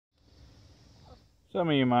Some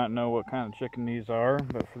of you might know what kind of chicken these are,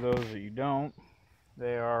 but for those that you don't,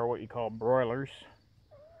 they are what you call broilers.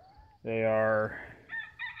 They are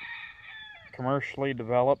commercially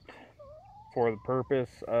developed for the purpose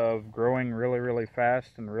of growing really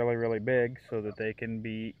fast and really big so that they can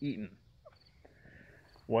be eaten.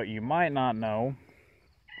 What you might not know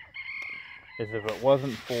is if it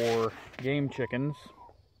wasn't for game chickens,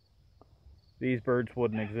 these birds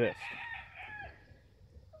wouldn't exist.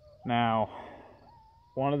 Now,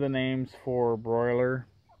 one of the names for broiler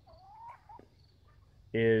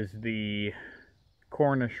is the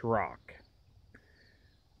Cornish rock.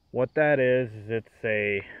 What that is it's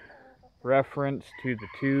a reference to the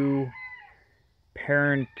two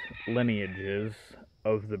parent lineages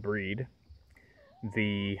of the breed,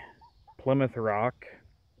 the Plymouth Rock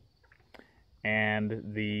and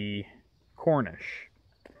the Cornish.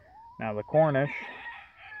 Now the Cornish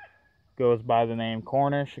goes by the name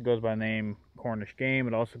Cornish, it goes by the name Cornish game,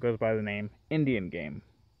 it also goes by the name Indian game.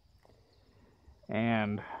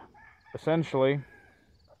 And essentially,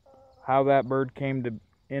 how that bird came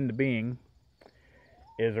into being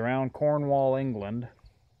is around Cornwall, England.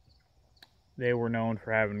 They were known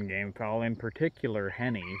for having game fowl, in particular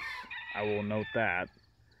hennies, I will note that.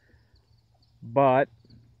 But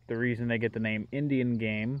the reason they get the name Indian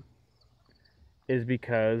game is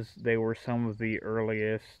because they were some of the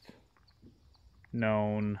earliest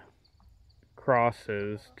known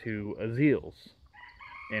crosses to Asils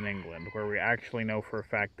in England, where we actually know for a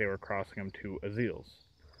fact they were crossing them to Asils.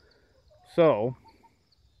 So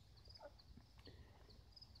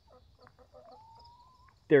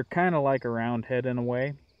they're kind of like a roundhead in a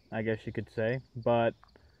way, I guess you could say, but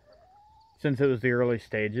since it was the early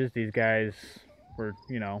stages, these guys were,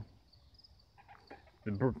 the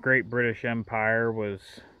Great British Empire was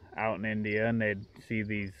out in India, and they'd see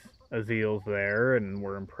these Asils there and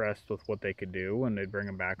were impressed with what they could do, and they'd bring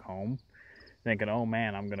them back home thinking, oh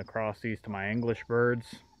man, I'm going to cross these to my English birds,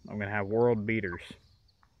 I'm going to have world beaters.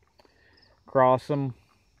 Cross them,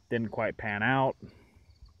 didn't quite pan out,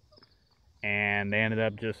 and they ended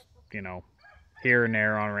up just, here and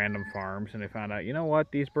there on random farms, and they found out, you know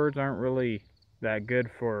what, these birds aren't really that good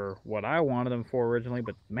for what I wanted them for originally,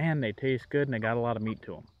 but man, they taste good and they got a lot of meat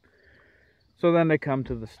to them. So then they come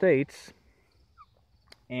to the States,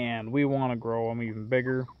 and we want to grow them even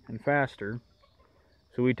bigger and faster,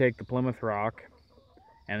 so we take the Plymouth Rock.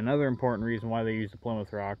 And another important reason why they use the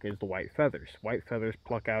Plymouth Rock is the white feathers. White feathers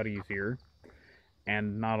pluck out easier,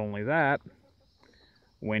 and not only that,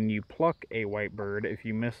 when you pluck a white bird, if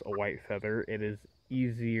you miss a white feather, it is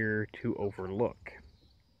easier to overlook,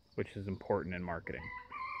 which is important in marketing.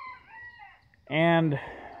 And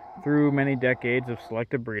through many decades of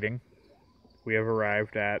selective breeding, we have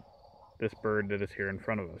arrived at this bird that is here in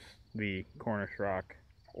front of us, the Cornish rock,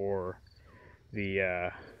 or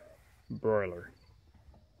the broiler.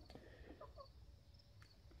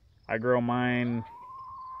 I grow mine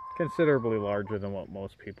considerably larger than what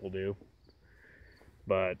most people do,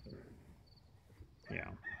 but you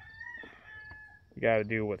gotta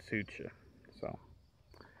do what suits you. So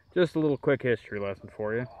just a little quick history lesson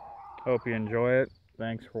for you. Hope you enjoy it.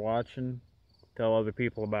 Thanks for watching. Tell other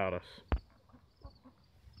people about us.